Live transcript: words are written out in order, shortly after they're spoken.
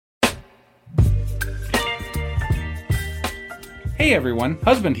Hey everyone,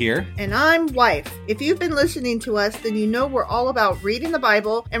 husband here. And I'm wife. If you've been listening to us, then you know we're all about reading the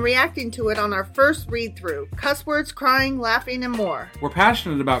Bible and reacting to it on our first read-through. Cuss words, crying, laughing, and more. We're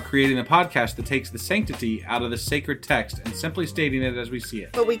passionate about creating a podcast that takes the sanctity out of the sacred text and simply stating it as we see it.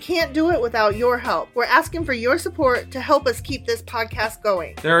 But we can't do it without your help. We're asking for your support to help us keep this podcast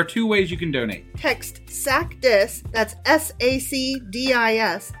going. There are two ways you can donate. Text SACDIS, that's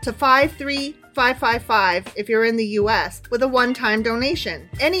SACDIS, to 53555 if you're in the U.S. with a one-time donation.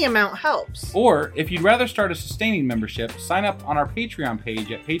 Any amount helps. Or, if you'd rather start a sustaining membership, sign up on our Patreon page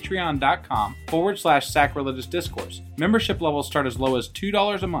at patreon.com/sacrilegious discourse. Membership levels start as low as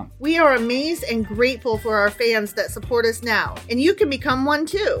 $2 a month. We are amazed and grateful for our fans that support us now, and you can become one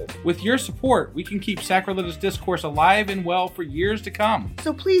too. With your support, we can keep Sacrilegious Discourse alive and well for years to come.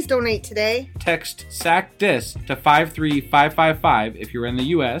 So please donate today. Text SACDIS to 53555 if you're in the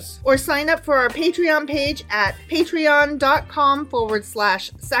U.S. Or sign up for our Patreon page at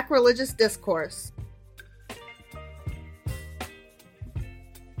patreon.com/sacrilegious discourse.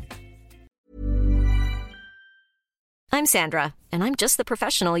 I'm Sandra, and I'm just the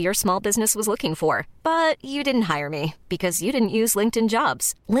professional your small business was looking for. But you didn't hire me because you didn't use LinkedIn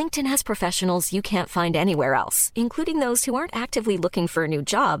Jobs. LinkedIn has professionals you can't find anywhere else, including those who aren't actively looking for a new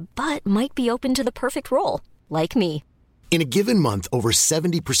job, but might be open to the perfect role, like me. In a given month, over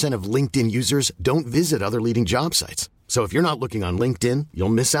 70% of LinkedIn users don't visit other leading job sites. So if you're not looking on LinkedIn, you'll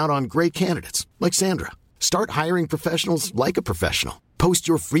miss out on great candidates like Sandra. Start hiring professionals like a professional. Post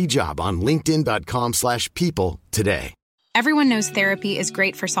your free job on linkedin.com/people today. Everyone knows therapy is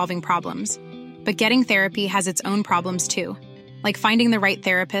great for solving problems, but getting therapy has its own problems too, like finding the right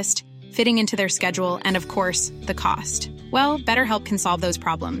therapist, fitting into their schedule, and of course, the cost. Well, BetterHelp can solve those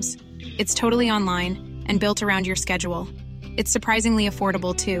problems. It's totally online and built around your schedule. It's surprisingly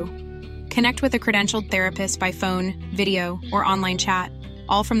affordable too. Connect with a credentialed therapist by phone, video, or online chat,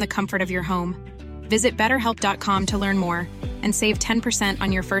 all from the comfort of your home. Visit BetterHelp.com to learn more and save 10%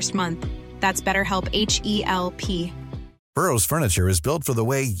 on your first month. That's BetterHelp, H-E-L-P. Burrow's furniture is built for the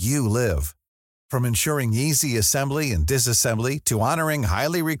way you live. From ensuring easy assembly and disassembly to honoring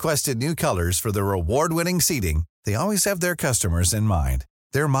highly requested new colors for their award-winning seating, they always have their customers in mind.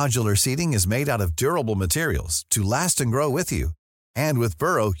 Their modular seating is made out of durable materials to last and grow with you. And with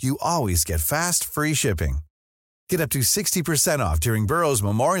Burrow, you always get fast, free shipping. Get up to 60% off during Burrow's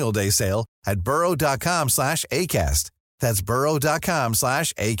Memorial Day sale at burrow.com/ACAST. That's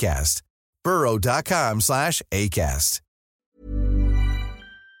burrow.com/ACAST. burrow.com/ACAST.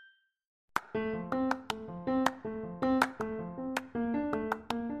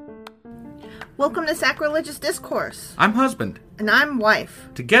 Welcome to Sacrilegious Discourse. I'm husband. And I'm wife.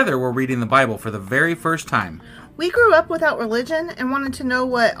 Together, we're reading the Bible for the very first time. We grew up without religion and wanted to know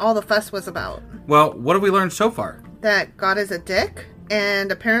what all the fuss was about. Well, what have we learned so far? That God is a dick,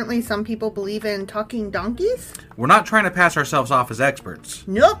 and apparently some people believe in talking donkeys? We're not trying to pass ourselves off as experts.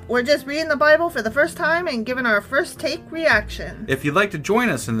 Nope, we're just reading the Bible for the first time and giving our first take reaction. If you'd like to join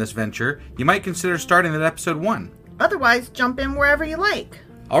us in this venture, you might consider starting at episode 1. Otherwise, jump in wherever you like.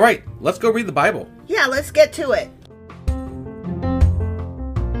 All right, let's go read the Bible. Yeah, let's get to it.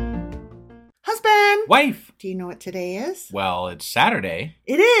 Husband! Wife! Do you know what today is? Well, it's Saturday.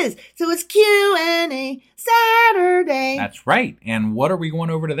 It is! So it's Q&A Saturday. That's right. And what are we going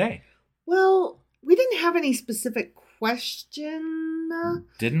over today? Well, we didn't have any specific question.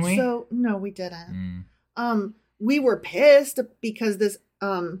 Didn't we? So, no, we didn't. We were pissed because this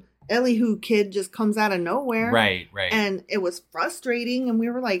Elihu kid just comes out of nowhere. Right. And it was frustrating, and we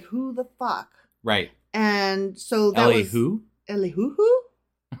were like, who the fuck? Right. And so that Elihu? Elihu?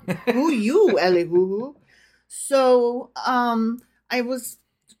 Who you, Elihu? So, I was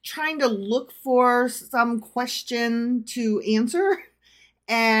trying to look for some question to answer.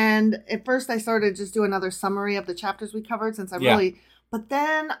 And at first I started just do another summary of the chapters we covered but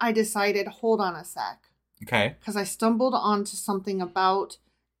then I decided, hold on a sec. Okay. Because I stumbled onto something about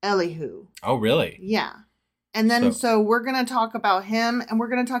Elihu. Oh, really? Yeah. And then so we're going to talk about him, and we're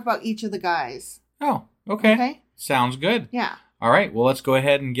going to talk about each of the guys. Oh, okay. Sounds good. Yeah. All right. Well, let's go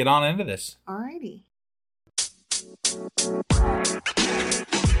ahead and get on into this. All righty.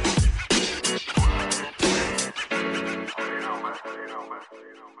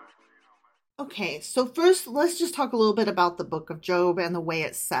 Okay, so first, let's just talk a little bit about the book of Job and the way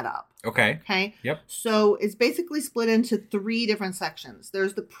it's set up. Okay. Okay? Yep. So it's basically split into 3 different sections.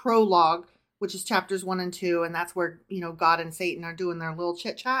 There's the prologue, which is chapters 1 and 2, and that's where, God and Satan are doing their little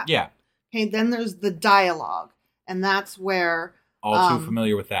chit-chat. Yeah. Okay, then there's the dialogue, and that's where... All too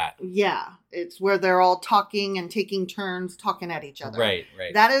familiar with that. Yeah, it's where they're all talking and taking turns talking at each other. Right.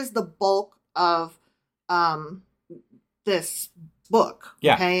 That is the bulk of this book.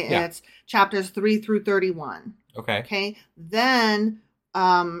 Yeah, Okay. yeah. It's chapters 3 through 31. Okay. Okay. Then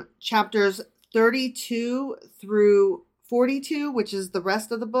chapters 32 through 42, which is the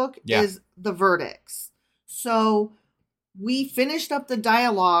rest of the book, Yeah. is the verdicts. So we finished up the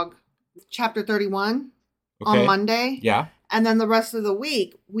dialogue, chapter 31, Okay. on Monday. Yeah. And then the rest of the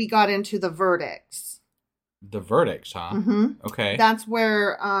week, we got into the verdicts. The verdicts, huh? Mhm. Okay. That's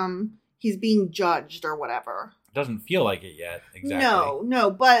where he's being judged or whatever. Doesn't feel like it yet, exactly.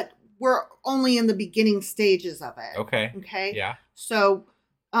 No, but we're only in the beginning stages of it. Okay. Okay. Yeah. So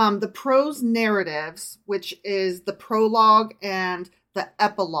the prose narratives, which is the prologue and the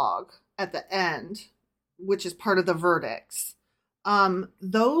epilogue at the end, which is part of the verdicts,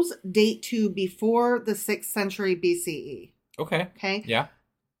 those date to before the 6th century BCE. Okay. Okay. Yeah.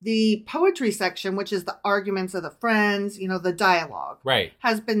 The poetry section, which is the arguments of the friends, the dialogue, Right.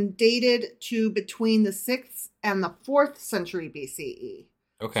 has been dated to between the 6th and the 4th century BCE.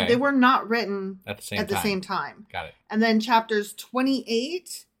 Okay. So they were not written At the same at the time. same time. Got it. And then chapters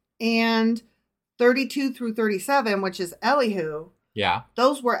 28 and 32 through 37, which is Elihu, Yeah.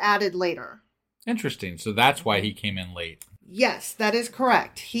 those were added later. Interesting. So that's why he came in late. Yes, that is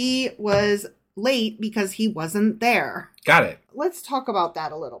correct. He was late because he wasn't there. Got it. Let's talk about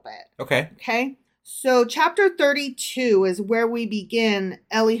that a little bit. Okay. Okay. So chapter 32 is where we begin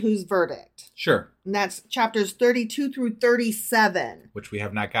Elihu's verdict. Sure. And that's chapters 32 through 37. Which we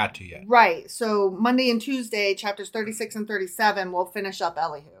have not got to yet. Right. So Monday and Tuesday, chapters 36 and 37, we'll finish up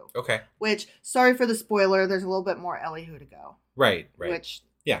Elihu. Okay. Which, sorry for the spoiler, there's a little bit more Elihu to go. Right. Right. Which,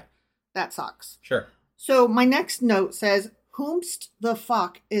 yeah. that sucks. Sure. So my next note says, whomst the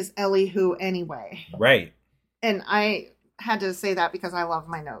fuck is Elihu anyway? Right. And I had to say that because I love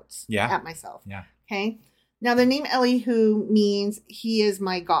my notes at myself. Yeah. Okay. Now the name Elihu means he is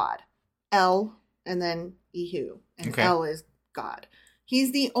my God. El and then Ehu. And Okay. El is God.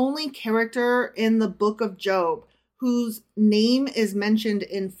 He's the only character in the book of Job whose name is mentioned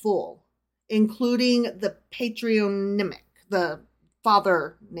in full, including the patronymic, the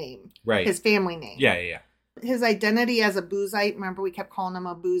father name, Right. his family name. Yeah. Yeah. His identity as a Boozite, remember we kept calling him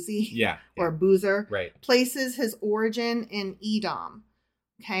a boozy? Yeah. Or a boozer. Right. Places his origin in Edom.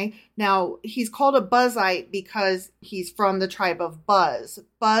 Okay. Now, he's called a Buzzite because he's from the tribe of Buz.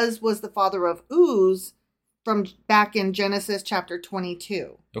 Buz was the father of Uz from back in Genesis chapter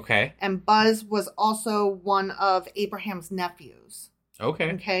 22. Okay. And Buz was also one of Abraham's nephews.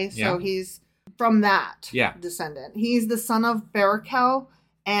 Okay. Okay. So Yeah. he's from that Yeah. descendant. He's the son of Barachel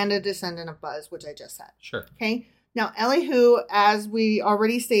and a descendant of Buz, which I just said. Sure. Okay. Now, Elihu, as we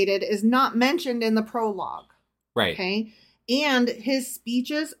already stated, is not mentioned in the prologue. Right. Okay. And his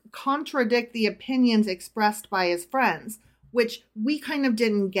speeches contradict the opinions expressed by his friends, which we kind of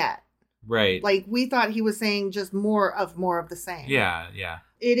didn't get. Right. Like, we thought he was saying just more of the same. Yeah. Yeah.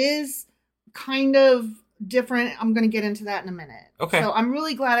 It is kind of different. I'm going to get into that in a minute. Okay. So I'm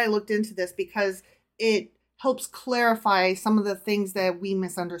really glad I looked into this because it helps clarify some of the things that we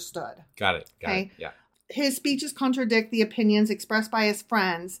misunderstood. Got it. Got Okay. it. Yeah. His speeches contradict the opinions expressed by his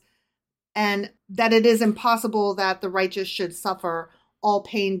friends, and that it is impossible that the righteous should suffer, all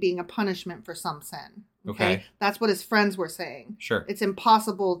pain being a punishment for some sin. Okay. That's what his friends were saying. Sure. It's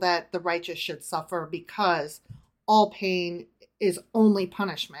impossible that the righteous should suffer because all pain is only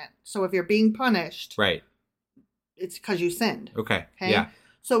punishment. So if you're being punished, Right. it's because you sinned. Okay. Okay. Yeah.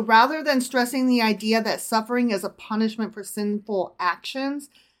 So rather than stressing the idea that suffering is a punishment for sinful actions,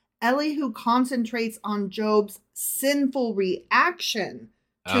 Elihu concentrates on Job's sinful reaction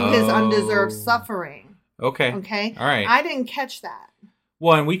to his undeserved suffering. Okay. Okay. All right. I didn't catch that.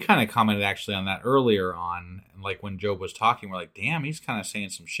 Well, and we kind of commented actually on that earlier on, like when Job was talking, we're like, damn, he's kind of saying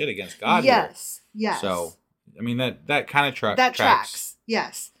some shit against God. Yes. Here. Yes. So, I mean, that kind of that tracks.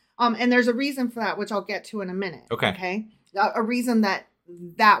 Yes. And there's a reason for that, which I'll get to in a minute. Okay. Okay. A reason that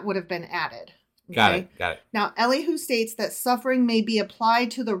would have been added. Okay? Got it. Now, Elihu states that suffering may be applied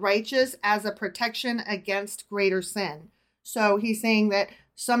to the righteous as a protection against greater sin. So he's saying that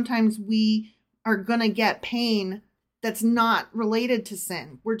sometimes we are going to get pain that's not related to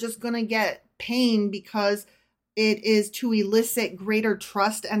sin. We're just going to get pain because it is to elicit greater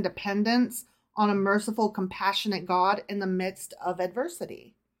trust and dependence on a merciful, compassionate God in the midst of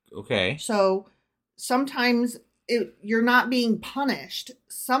adversity. Okay. So sometimes you're not being punished.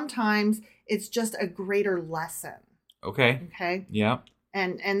 Sometimes it's just a greater lesson. Okay. Okay. Yeah.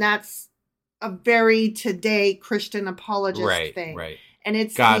 And that's a very today Christian apologist thing. Right. And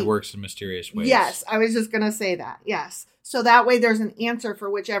it's God works in mysterious ways. Yes, I was just going to say that. Yes. So that way there's an answer for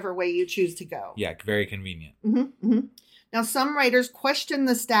whichever way you choose to go. Yeah, very convenient. Mm-hmm, mm-hmm. Now, some writers question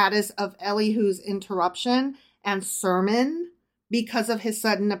the status of Elihu's interruption and sermon because of his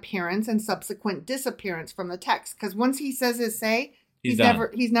sudden appearance and subsequent disappearance from the text. Because once he says his say, he's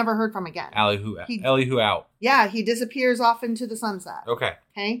never heard from again. Elihu out. Yeah, he disappears off into the sunset. Okay.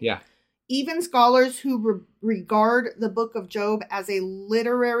 Okay? Yeah. Even scholars who regard the Book of Job as a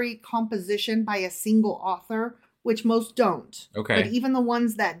literary composition by a single author, which most don't. Okay. But even the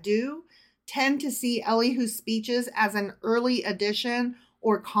ones that do tend to see Elihu's speeches as an early addition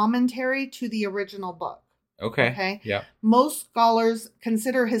or commentary to the original book. Okay. Yeah. Most scholars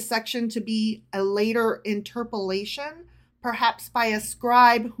consider his section to be a later interpolation, perhaps by a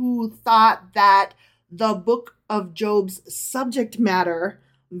scribe who thought that the Book of Job's subject matter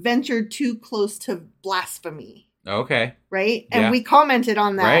ventured too close to blasphemy. Okay. Right? And we commented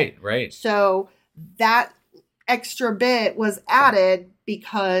on that. Right. So that extra bit was added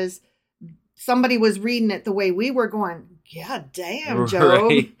because somebody was reading it the way we were going, yeah, damn,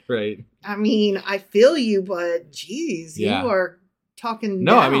 Job. Right. I mean, I feel you, but geez, you are talking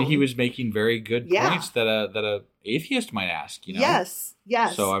No, down. I mean, he was making very good points that a atheist might ask, you know? Yes.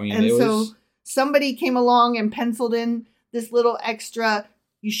 So, I mean, and so somebody came along and penciled in this little extra,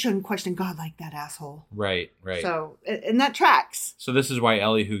 you shouldn't question God like that, asshole. Right. So, and that tracks. So this is why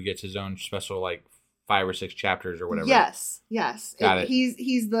Elihu gets his own special, like, 5 or 6 chapters or whatever. Yes. Got it.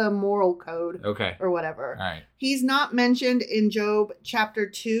 He's the moral code. Okay. Or whatever. All right. He's not mentioned in Job chapter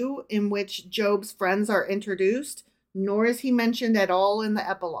 2, in which Job's friends are introduced, nor is he mentioned at all in the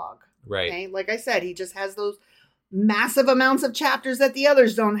epilogue. Right. Okay? Like I said, he just has those massive amounts of chapters that the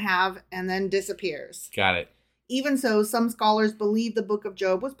others don't have and then disappears. Got it. Even so, some scholars believe the Book of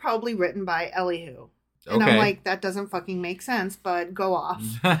Job was probably written by Elihu. And Okay. I'm like, that doesn't fucking make sense, but go off.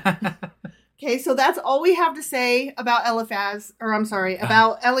 Okay, so that's all we have to say about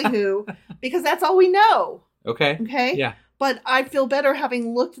about Elihu, because that's all we know. Okay. Okay? Yeah. But I feel better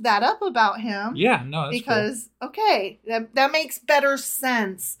having looked that up about him. Yeah, no, that's because, okay, that makes better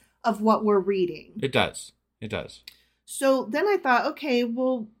sense of what we're reading. It does. So then I thought, okay,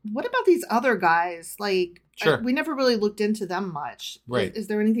 well, what about these other guys? Like, Sure. we never really looked into them much. Right. Is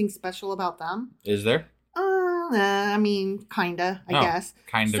there anything special about them? Is there? I mean, kinda, I guess.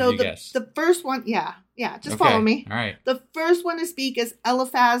 Kind of, so you guess. the first one, yeah, just Okay. follow me. All right. The first one to speak is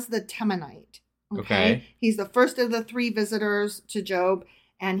Eliphaz the Temanite. Okay. He's the first of the 3 visitors to Job,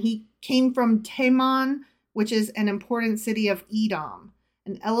 and he came from Teman, which is an important city of Edom.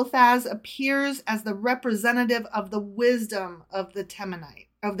 And Eliphaz appears as the representative of the wisdom of the Temanite,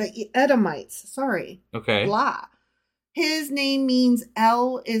 of the Edomites. Sorry. Okay. Blah. His name means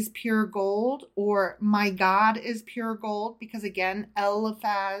El is pure gold, or my God is pure gold, because again,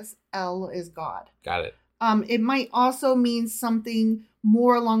 Eliphaz, El is God. Got it. It might also mean something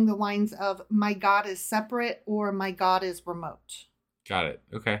more along the lines of my God is separate or my God is remote. Got it.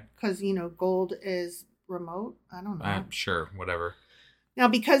 Okay. Because, gold is remote. I don't know. I'm sure. Whatever. Now,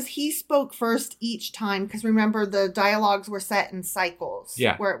 because he spoke first each time, because remember the dialogues were set in cycles.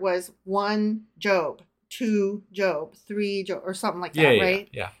 Yeah. Where it was 1 Job, 2 Job, 3 Job, or something like that, Yeah, right?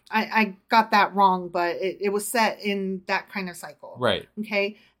 Yeah. I got that wrong, but it was set in that kind of cycle. Right.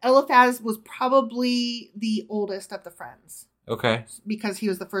 Okay. Eliphaz was probably the oldest of the friends. Okay. Because he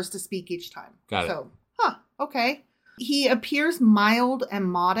was the first to speak each time. Got it. So, okay. He appears mild and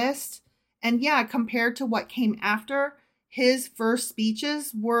modest. And yeah, compared to what came after, his first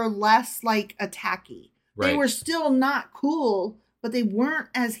speeches were less like attacky. Right. They were still not cool, but they weren't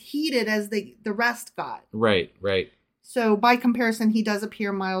as heated as the rest got. Right. So by comparison, he does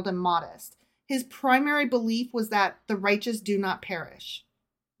appear mild and modest. His primary belief was that the righteous do not perish.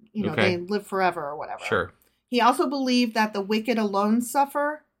 Okay. They live forever or whatever. Sure. He also believed that the wicked alone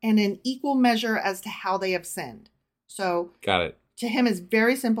suffer, and in equal measure as to how they have sinned. So Got it. to him, it's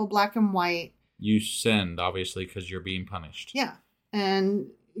very simple, black and white. You sinned, obviously, because you're being punished. Yeah. And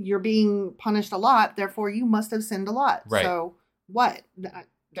you're being punished a lot, therefore you must have sinned a lot. Right. So what?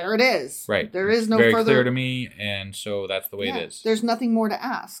 There it is. Right. There is no very further. clear to me, and so that's the way it is. There's nothing more to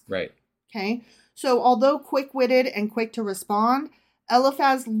ask. Right. Okay. So although quick-witted and quick to respond,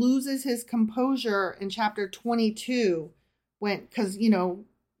 Eliphaz loses his composure in chapter 22 because,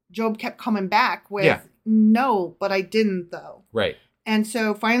 Job kept coming back with, no, but I didn't though. Right. And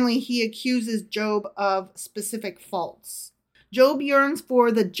so finally he accuses Job of specific faults. Job yearns for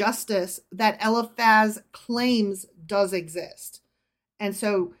the justice that Eliphaz claims does exist. And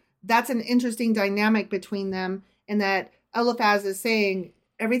so that's an interesting dynamic between them, in that Eliphaz is saying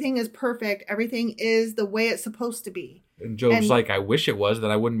everything is perfect, everything is the way it's supposed to be. And Job's like, I wish it was,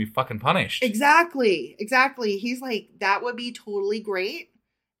 that I wouldn't be fucking punished. Exactly. He's like, that would be totally great.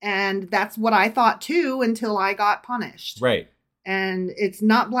 And that's what I thought too until I got punished. Right. And it's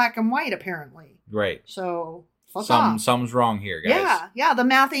not black and white, apparently. Right. So fuck off. Something's wrong here, guys. Yeah, the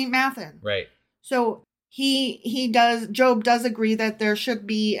math ain't mathin'. Right. So Job does agree that there should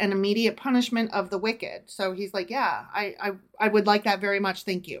be an immediate punishment of the wicked. So he's like, yeah, I would like that very much.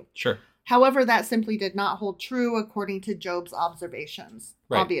 Thank you. Sure. However, that simply did not hold true according to Job's observations,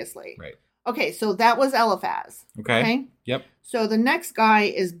 obviously. Right. Okay, so that was Eliphaz. Okay. Yep. So the next guy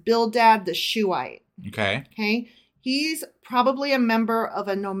is Bildad the Shuhite. Okay. Okay. He's probably a member of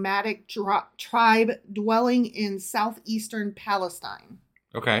a nomadic tribe dwelling in southeastern Palestine.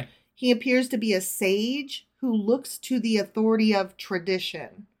 Okay. He appears to be a sage who looks to the authority of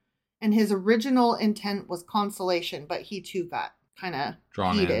tradition. And his original intent was consolation, but he too got kind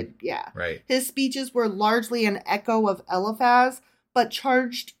of heated. In. Yeah. Right. His speeches were largely an echo of Eliphaz, but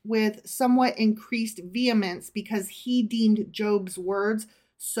charged with somewhat increased vehemence because he deemed Job's words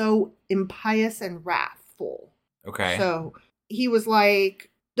so impious and wrathful. Okay. So he was like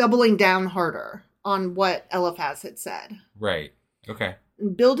doubling down harder on what Eliphaz had said. Right. Okay.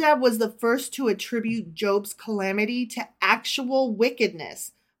 Bildad was the first to attribute Job's calamity to actual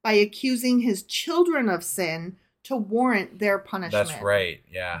wickedness by accusing his children of sin to warrant their punishment. That's right.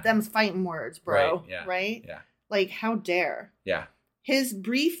 Yeah. Them's fighting words, bro. Right. Yeah. Right? Yeah. Like, how dare? Yeah. His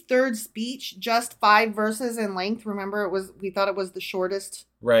brief third speech, just 5 verses in length, remember we thought it was the shortest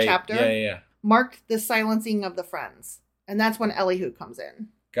chapter? Yeah. Marked the silencing of the friends. And that's when Elihu comes in.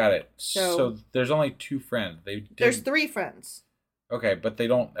 Got it. So there's only 2 friends. There's 3 friends. Okay, but they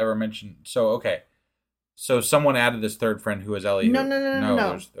don't ever mention. So someone added this third friend who is Elihu.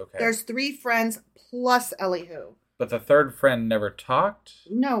 No. Okay. There's 3 friends plus Elihu. But the third friend never talked?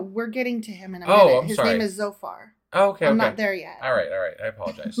 No, we're getting to him in a minute. Oh, I'm His sorry. name is Zophar. Oh, okay. I'm not there yet. All right. I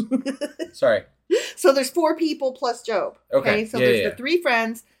apologize. Sorry. So there's 4 people plus Job. Okay. So there's the 3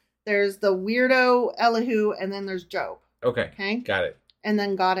 friends. There's the weirdo Elihu, and then there's Job. Okay. Got it. And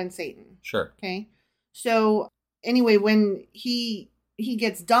then God and Satan. Sure. Okay. So anyway, when he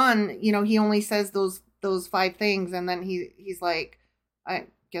gets done, he only says those 5 things, and then he's like, I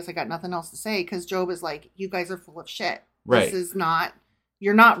guess I got nothing else to say, because Job is like, you guys are full of shit. Right.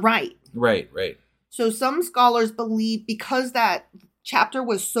 You're not right. Right. So some scholars believe, because that chapter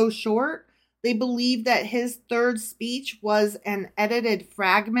was so short, they believe that his third speech was an edited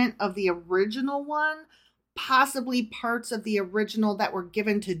fragment of the original one, possibly parts of the original that were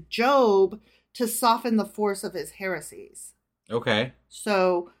given to Job to soften the force of his heresies. Okay.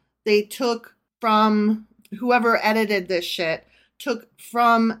 So they took from whoever edited this shit, took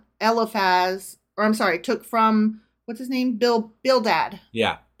from what's his name? Bildad.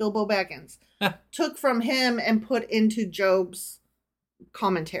 Yeah. Bilbo Baggins. Took from him and put into Job's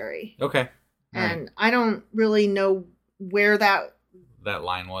commentary. Okay. All and right. I don't really know where that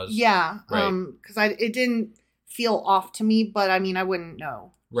line was. Yeah. Right. Because it didn't feel off to me, but I mean, I wouldn't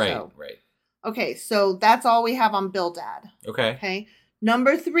know. Right. So. Right. Okay, so that's all we have on Bildad. Okay.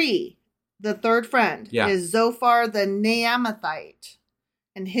 Number 3, the third friend, is Zophar the Naamathite.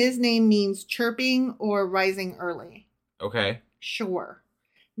 And his name means chirping or rising early. Okay. Sure.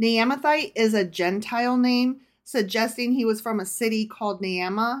 Naamathite is a Gentile name, suggesting he was from a city called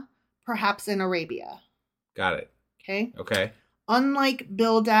Naama, perhaps in Arabia. Got it. Okay. Unlike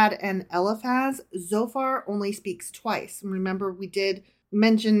Bildad and Eliphaz, Zophar only speaks twice. Remember, we did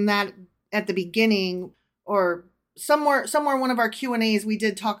mention that at the beginning, or somewhere one of our Q&As, we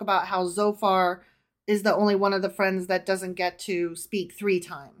did talk about how Zophar is the only one of the friends that doesn't get to speak 3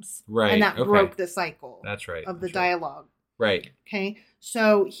 times. Right. And that broke the cycle. That's right. Of the dialogue. Right. Okay.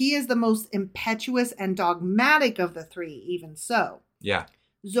 So he is the most impetuous and dogmatic of the 3, even so. Yeah.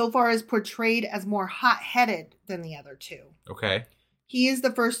 Zophar is portrayed as more hot-headed than the other 2. Okay. He is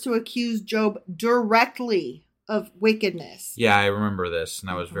the first to accuse Job directly of wickedness. Yeah, I remember this, and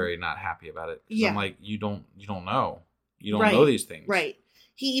I was very not happy about it. Yeah. I'm like, you don't know. You don't know these things. Right.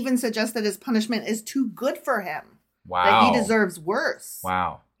 He even suggests that his punishment is too good for him. Wow. That he deserves worse.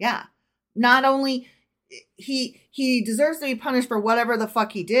 Wow. Yeah. Not only he deserves to be punished for whatever the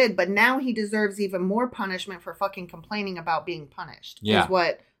fuck he did, but now he deserves even more punishment for fucking complaining about being punished. Yeah. Is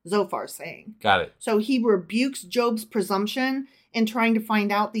what Zophar's saying. Got it. So he rebukes Job's presumption in trying to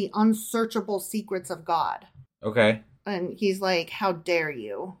find out the unsearchable secrets of God. Okay. And he's like, how dare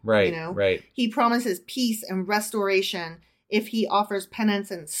you? Right. Right. He promises peace and restoration if he offers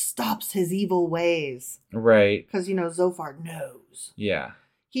penance and stops his evil ways. Right. Because, Zophar knows. Yeah.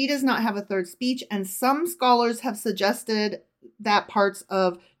 He does not have a third speech, and some scholars have suggested that parts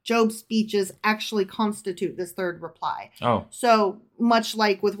of Job's speeches actually constitute this third reply. Oh. So, much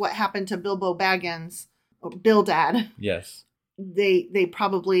like with what happened to Bilbo Baggins, or Bildad. Yes. They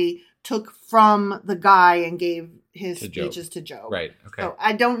probably took from the guy and gave his speeches to Job. Right. Okay. So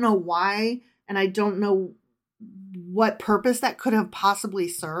I don't know why, and I don't know what purpose that could have possibly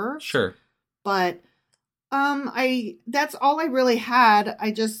served. Sure. But that's all I really had.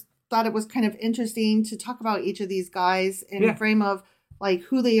 I just thought it was kind of interesting to talk about each of these guys in a frame of like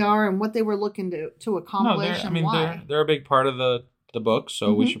who they are and what they were looking to accomplish why. They're a big part of the book,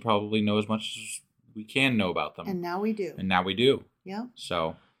 so we should probably know as much as we can know about them. And now we do. Yeah.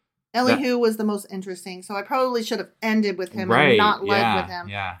 So Elihu was the most interesting, so I probably should have ended with him and not led with him.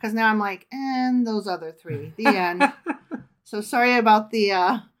 Yeah. Because now I'm like, and those other three. The end. So sorry about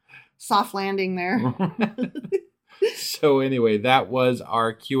the soft landing there. So anyway, that was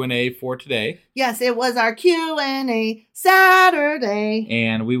our Q&A for today. Yes, it was our Q&A Saturday.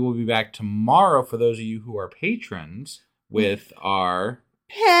 And we will be back tomorrow for those of you who are patrons with our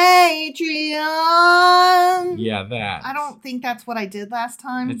Patreon. Yeah, that. I don't think that's what I did last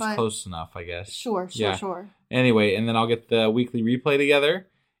time. It's close enough, I guess. Sure. Anyway, and then I'll get the weekly replay together.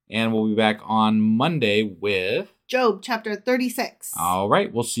 And we'll be back on Monday with Job chapter 36. All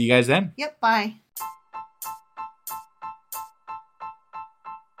right. We'll see you guys then. Yep. Bye.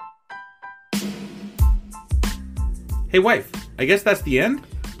 Hey, wife, I guess that's the end?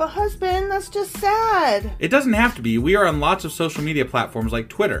 But husband, that's just sad. It doesn't have to be. We are on lots of social media platforms like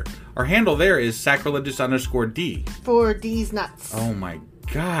Twitter. Our handle there is sacrilegious_D. For D's nuts. Oh my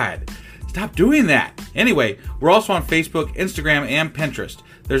God. Stop doing that. Anyway, we're also on Facebook, Instagram, and Pinterest.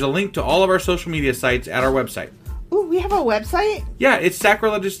 There's a link to all of our social media sites at our website. Ooh, we have a website? Yeah, it's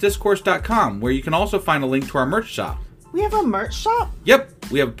sacrilegiousdiscourse.com, where you can also find a link to our merch shop. We have a merch shop?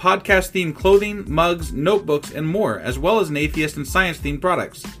 Yep, we have podcast-themed clothing, mugs, notebooks, and more, as well as an atheist and science-themed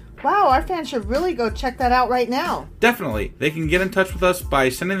products. Wow, our fans should really go check that out right now. Definitely. They can get in touch with us by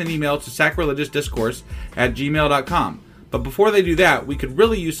sending an email to sacrilegiousdiscourse@gmail.com. But before they do that, we could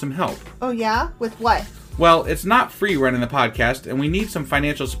really use some help. Oh yeah? With what? Well, it's not free running the podcast, and we need some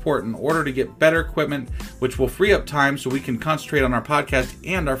financial support in order to get better equipment, which will free up time so we can concentrate on our podcast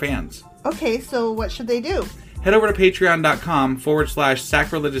and our fans. Okay, so what should they do? Head over to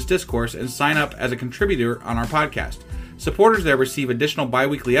patreon.com/sacrilegiousdiscourse and sign up as a contributor on our podcast. Supporters there receive additional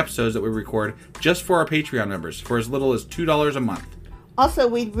bi-weekly episodes that we record just for our Patreon members for as little as $2 a month. Also,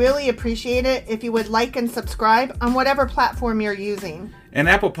 we'd really appreciate it if you would like and subscribe on whatever platform you're using. And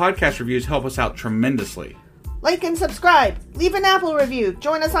Apple Podcast reviews help us out tremendously. Like and subscribe. Leave an Apple review.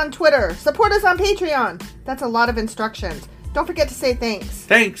 Join us on Twitter. Support us on Patreon. That's a lot of instructions. Don't forget to say thanks.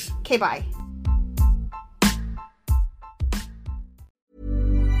 Thanks. Okay, bye.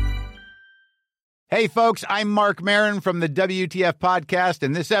 Hey, folks, I'm Mark Maron from the WTF Podcast,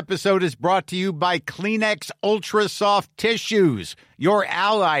 and this episode is brought to you by Kleenex Ultra Soft Tissues, your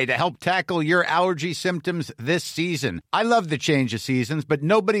ally to help tackle your allergy symptoms this season. I love the change of seasons, but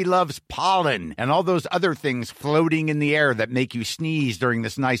nobody loves pollen and all those other things floating in the air that make you sneeze during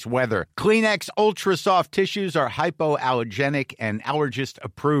this nice weather. Kleenex Ultra Soft Tissues are hypoallergenic and allergist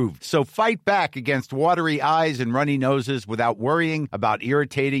approved, so fight back against watery eyes and runny noses without worrying about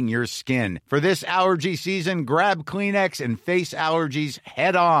irritating your skin. For this allergy season, grab Kleenex and face allergies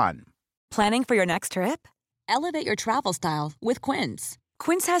head on. Planning for your next trip? Elevate your travel style with Quince.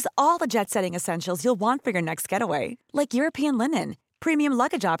 Quince has all the jet-setting essentials you'll want for your next getaway, like European linen, premium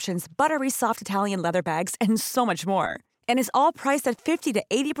luggage options, buttery soft Italian leather bags, and so much more. And is all priced at 50 to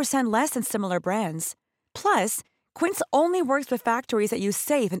 80% less than similar brands. Plus, Quince only works with factories that use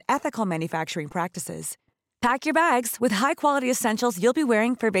safe and ethical manufacturing practices. Pack your bags with high-quality essentials you'll be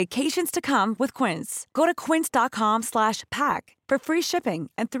wearing for vacations to come with Quince. Go to quince.com/pack for free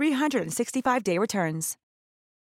shipping and 365-day returns.